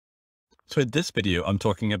So in this video, I'm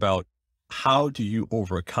talking about how do you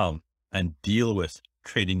overcome and deal with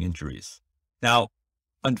training injuries. Now,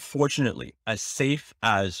 unfortunately, as safe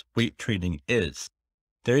as weight training is,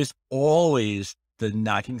 there is always the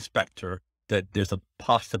nagging specter that there's a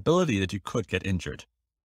possibility that you could get injured.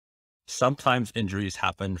 Sometimes injuries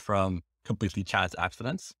happen from completely chance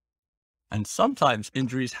accidents, and sometimes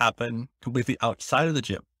injuries happen completely outside of the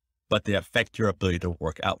gym, but they affect your ability to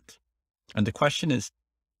work out. And the question is,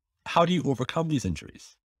 how do you overcome these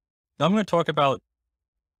injuries? Now I'm going to talk about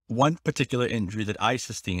one particular injury that I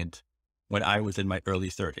sustained when I was in my early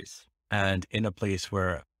 30s and in a place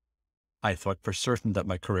where I thought for certain that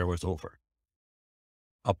my career was over.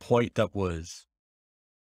 A point that was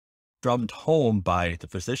drummed home by the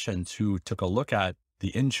physicians who took a look at the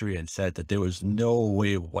injury and said that there was no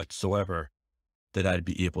way whatsoever that I'd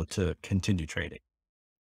be able to continue training.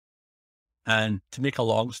 And to make a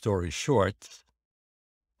long story short,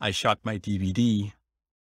 I shot my DVD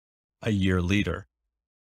a year later,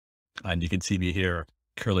 and you can see me here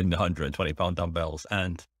curling the 120-pound dumbbells.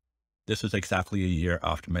 And this was exactly a year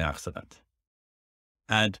after my accident.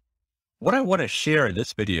 And what I want to share in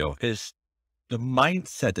this video is the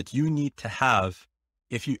mindset that you need to have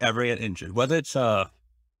if you ever get injured, whether it's a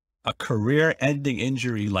career-ending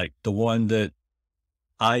injury like the one that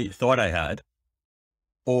I thought I had,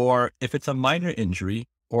 or if it's a minor injury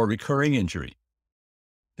or recurring injury.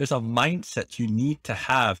 There's a mindset you need to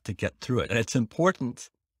have to get through it. And it's important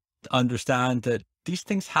to understand that these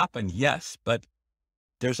things happen, yes, but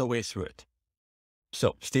there's a way through it.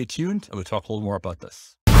 So stay tuned and we'll talk a little more about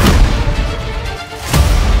this.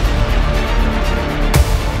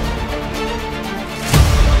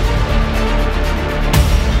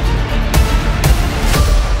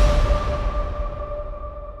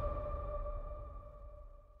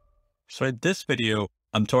 So in this video,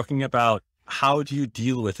 I'm talking about how do you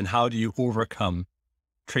deal with and how do you overcome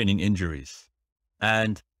training injuries?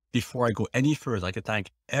 And before I go any further, I'd like to thank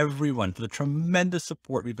everyone for the tremendous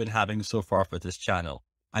support we've been having so far for this channel.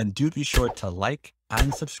 And do be sure to like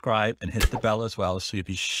and subscribe and hit the bell as well, so you'll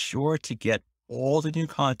be sure to get all the new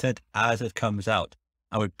content as it comes out.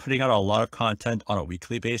 And we're putting out a lot of content on a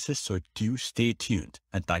weekly basis, so do stay tuned.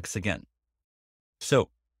 And thanks again. So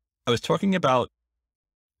I was talking about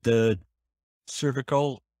the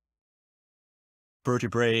cervical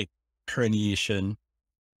vertebrae herniation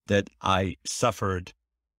that I suffered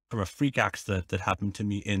from a freak accident that happened to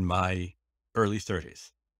me in my early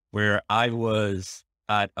 30s, where I was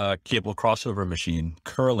at a cable crossover machine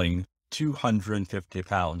curling 250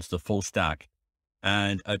 pounds, the full stack,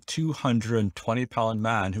 and a 220-pound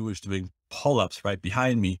man who was doing pull-ups right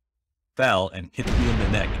behind me fell and hit me in the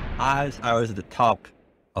neck as I was at the top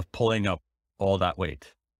of pulling up all that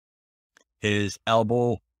weight. His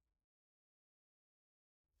elbow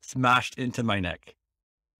smashed into my neck.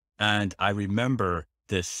 And I remember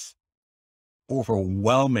this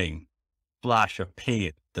overwhelming flash of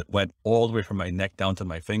pain that went all the way from my neck down to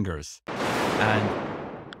my fingers. And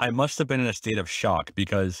I must have been in a state of shock,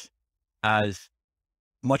 because as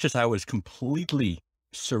much as I was completely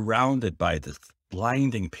surrounded by this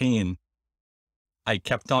blinding pain, I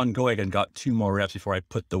kept on going and got 2 more reps before I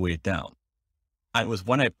put the weight down. And it was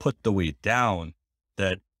when I put the weight down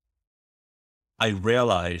that I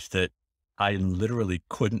realized that I literally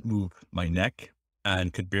couldn't move my neck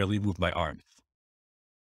and could barely move my arms.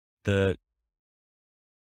 The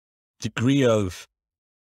degree of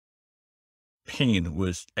pain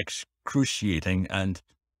was excruciating and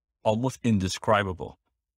almost indescribable.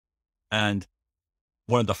 And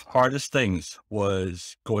one of the hardest things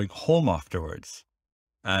was going home afterwards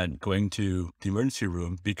and going to the emergency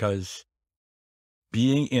room, because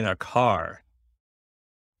being in a car,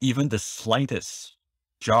 even the slightest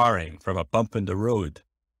jarring from a bump in the road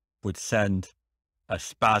would send a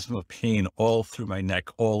spasm of pain all through my neck,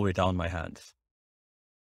 all the way down my hands.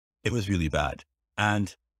 It was really bad.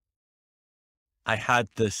 And I had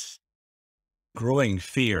this growing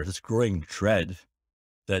fear, this growing dread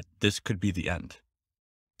that this could be the end,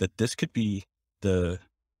 that this could be the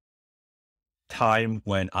time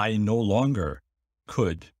when I no longer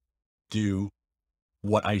could do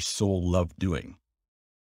what I so loved doing.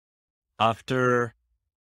 After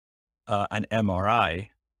an MRI,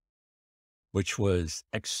 which was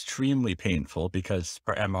extremely painful, because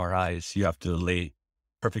for MRIs, you have to lay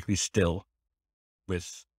perfectly still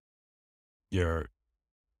with your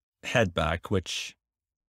head back, which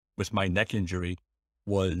with my neck injury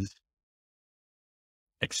was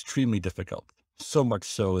extremely difficult. So much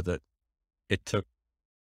so that it took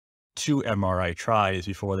 2 MRI tries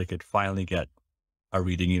before they could finally get a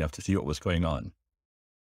reading enough to see what was going on.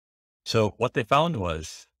 So what they found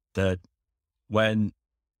was that when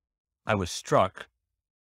I was struck,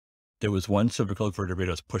 there was one cervical vertebrae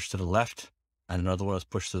that was pushed to the left and another one was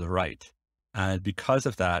pushed to the right. And because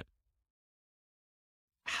of that,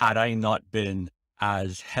 had I not been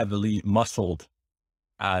as heavily muscled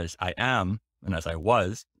as I am and as I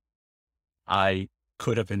was, I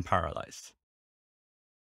could have been paralyzed.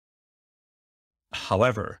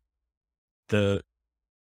 However, the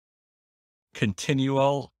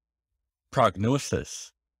continual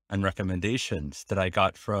prognosis and recommendations that I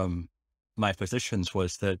got from my physicians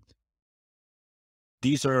was that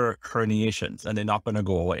these are herniations and they're not going to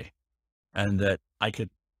go away, and that I could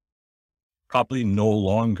probably no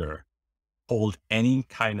longer hold any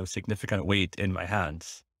kind of significant weight in my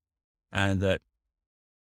hands, and that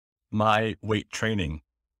my weight training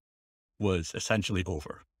was essentially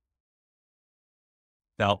over.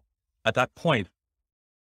 Now, at that point,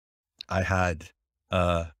 I had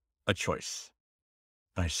a choice.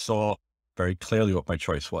 I saw very clearly what my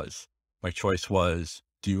choice was. My choice was,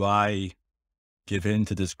 do I give in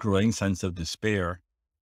to this growing sense of despair,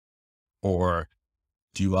 or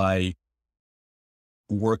do I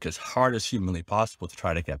work as hard as humanly possible to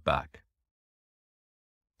try to get back?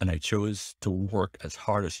 And I chose to work as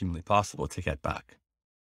hard as humanly possible to get back.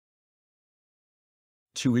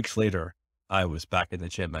 2 weeks later, I was back in the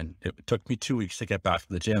gym, and it took me 2 weeks to get back to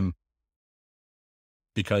the gym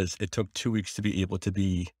because it took 2 weeks to be able to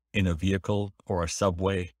be in a vehicle or a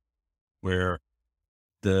subway where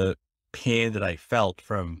the pain that I felt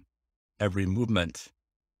from every movement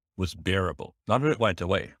was bearable. Not that it went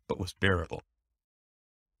away, but was bearable.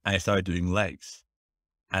 And I started doing legs,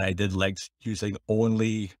 and I did legs using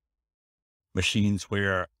only machines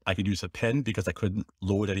where I could use a pin because I couldn't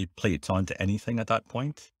load any plates onto anything at that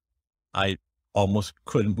point. I almost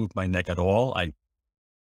couldn't move my neck at all. I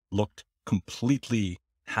looked completely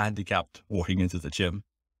handicapped walking into the gym,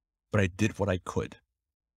 but I did what I could.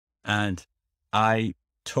 And I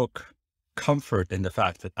took comfort in the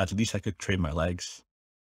fact that at least I could train my legs.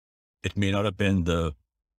 It may not have been the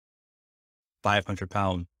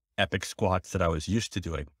 500-pound epic squats that I was used to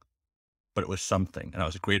doing, but it was something. And I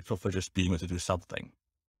was grateful for just being able to do something.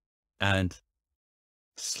 And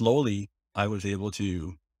slowly I was able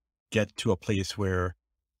to get to a place where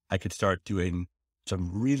I could start doing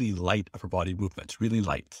some really light upper body movements, really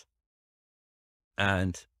light.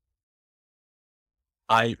 And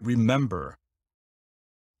I remember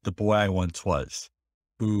the boy I once was,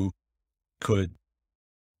 who could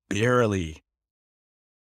barely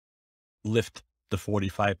lift the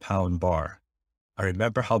 45-pound bar. I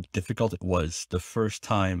remember how difficult it was the first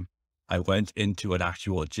time I went into an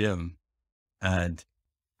actual gym, and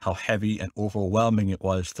how heavy and overwhelming it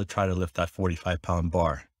was to try to lift that 45-pound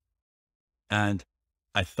bar. And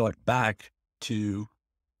I thought back to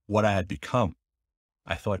what I had become.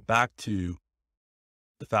 I thought back to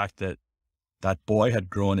the fact that that boy had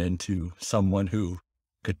grown into someone who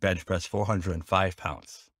could bench press 405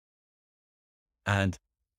 pounds. And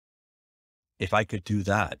if I could do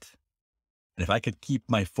that, and if I could keep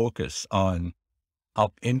my focus on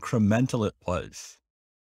how incremental it was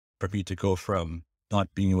for me to go from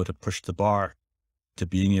not being able to push the bar to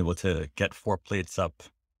being able to get 4 plates up,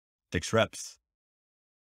 6 reps,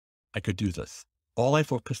 I could do this. All I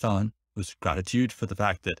focused on was gratitude for the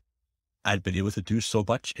fact that I'd been able to do so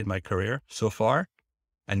much in my career so far,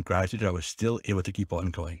 and gratitude that I was still able to keep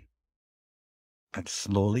on going. And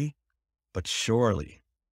slowly, but surely,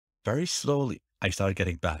 very slowly, I started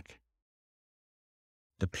getting back.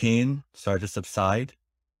 The pain started to subside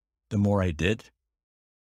the more I did.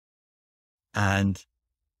 And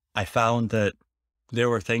I found that there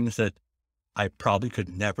were things that I probably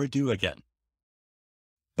could never do again.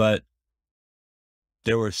 But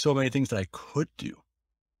there were so many things that I could do.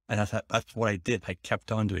 And that's what I did. I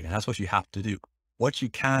kept on doing. And that's what you have to do. What you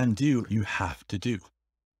can do, you have to do.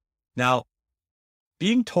 Now,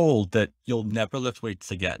 being told that you'll never lift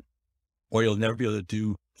weights again, or you'll never be able to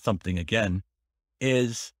do something again,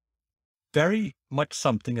 is very much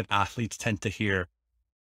something that athletes tend to hear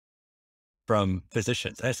from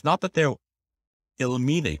physicians. And it's not that they're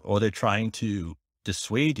ill-meaning, or they're trying to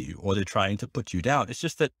dissuade you, or they're trying to put you down. It's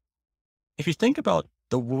just that if you think about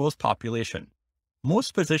the world's population,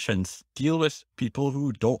 most physicians deal with people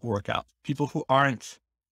who don't work out, people who aren't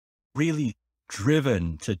really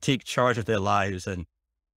driven to take charge of their lives and,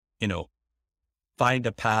 find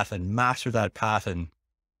a path and master that path and,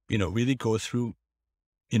 really go through,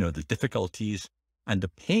 the difficulties and the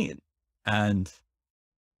pain and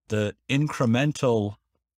the incremental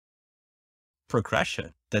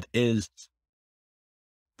progression that is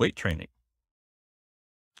weight training.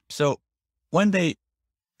 So when they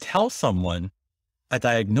tell someone a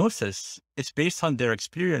diagnosis is based on their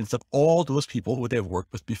experience of all those people who they've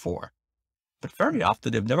worked with before. But very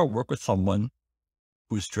often they've never worked with someone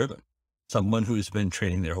who's driven, someone who's been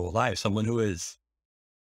training their whole life, someone who is,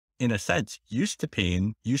 in a sense, used to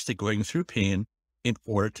pain, used to going through pain in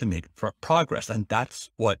order to make progress. And that's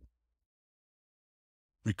what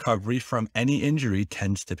recovery from any injury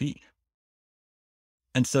tends to be.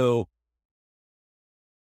 And so,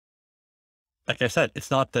 like I said,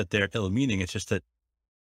 it's not that they're ill-meaning. It's just that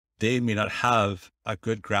they may not have a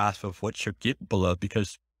good grasp of what you're capable of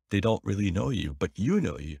because they don't really know you, but you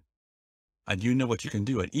know you, and you know what you can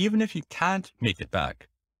do. And even if you can't make it back,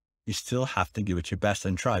 you still have to give it your best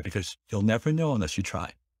and try, because you'll never know unless you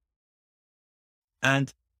try.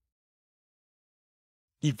 And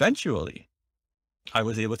eventually I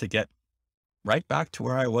was able to get right back to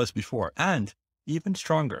where I was before, and even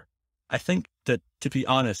stronger. I think that, to be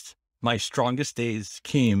honest, my strongest days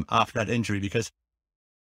came after that injury because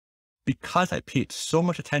I paid so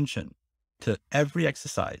much attention to every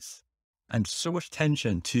exercise and so much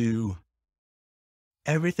attention to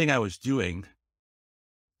everything I was doing.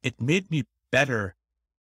 It made me better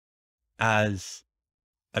as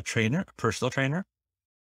a trainer, a personal trainer,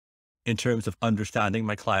 in terms of understanding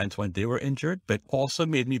my clients when they were injured, but also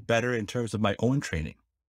made me better in terms of my own training,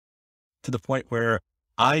 to the point where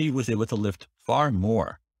I was able to lift far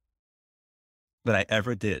more than I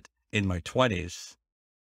ever did in my 20s,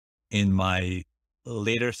 in my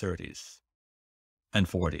later 30s and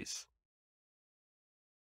 40s.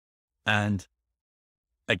 And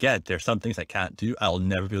again, there's some things I can't do. I'll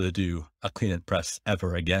never be able to do a clean and press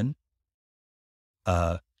ever again.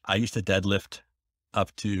 I used to deadlift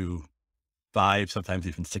up to 5, sometimes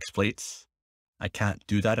even 6 plates. I can't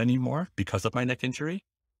do that anymore because of my neck injury.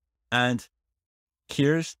 And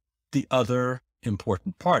here's the other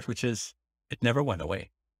important part, which is it never went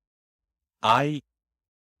away. I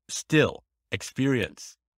still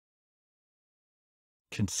experience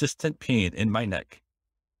consistent pain in my neck,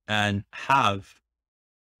 and have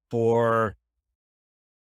for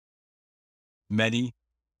many,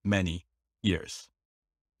 many years.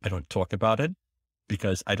 I don't talk about it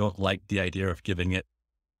because I don't like the idea of giving it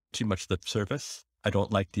too much lip service. I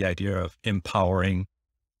don't like the idea of empowering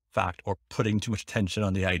fact or putting too much attention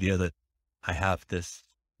on the idea that I have this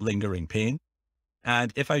lingering pain.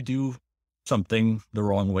 And if I do something the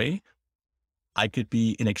wrong way, I could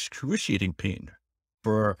be in excruciating pain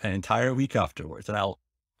for an entire week afterwards. And I'll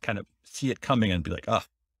kind of see it coming and be like, oh,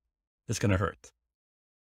 it's going to hurt.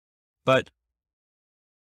 But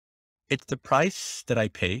it's the price that I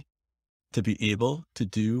pay to be able to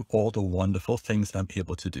do all the wonderful things that I'm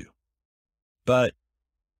able to do. But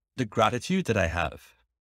the gratitude that I have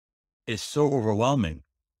is so overwhelming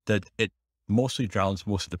that it mostly drowns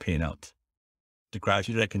most of the pain out. The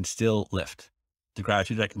gratitude that I can still lift, the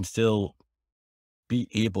gratitude that I can still be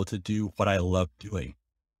able to do what I love doing.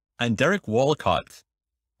 And Derek Walcott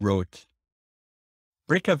wrote,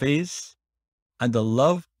 "Break a vase, and the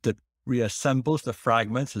love that reassembles the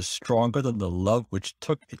fragments is stronger than the love which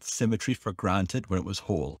took its symmetry for granted when it was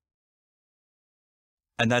whole."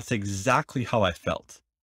 And that's exactly how I felt.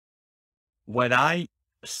 When I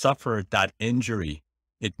suffered that injury,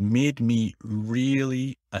 it made me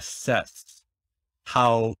really assess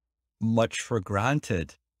how much for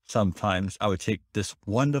granted sometimes I would take this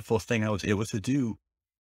wonderful thing I was able to do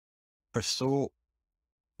for so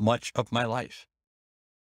much of my life.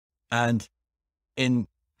 And in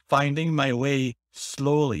finding my way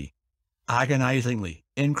slowly, agonizingly,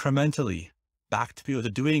 incrementally back to be able to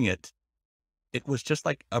doing it, it was just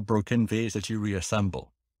like a broken vase that you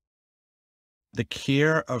reassemble. The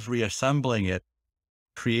care of reassembling it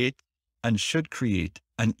creates and should create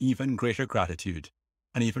an even greater gratitude,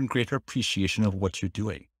 an even greater appreciation of what you're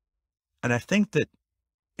doing. And I think that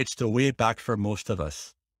it's the way back for most of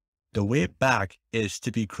us. The way back is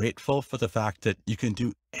to be grateful for the fact that you can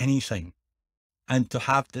do anything, and to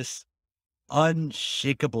have this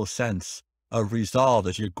unshakable sense of resolve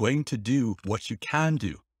that you're going to do what you can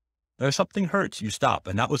do. Now, if something hurts, you stop.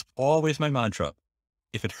 And that was always my mantra.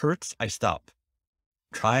 If it hurts, I stop.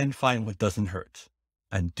 Try and find what doesn't hurt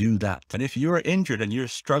and do that. And if you're injured and you're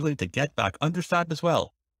struggling to get back, understand as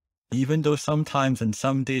well, even though sometimes and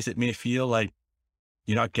some days it may feel like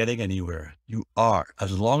you're not getting anywhere, you are.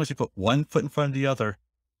 As long as you put one foot in front of the other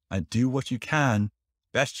and do what you can,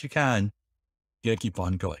 best you can, you're going to keep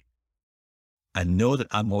on going. And know that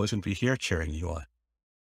I'm always going to be here cheering you on.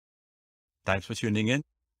 Thanks for tuning in,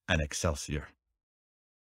 and Excelsior.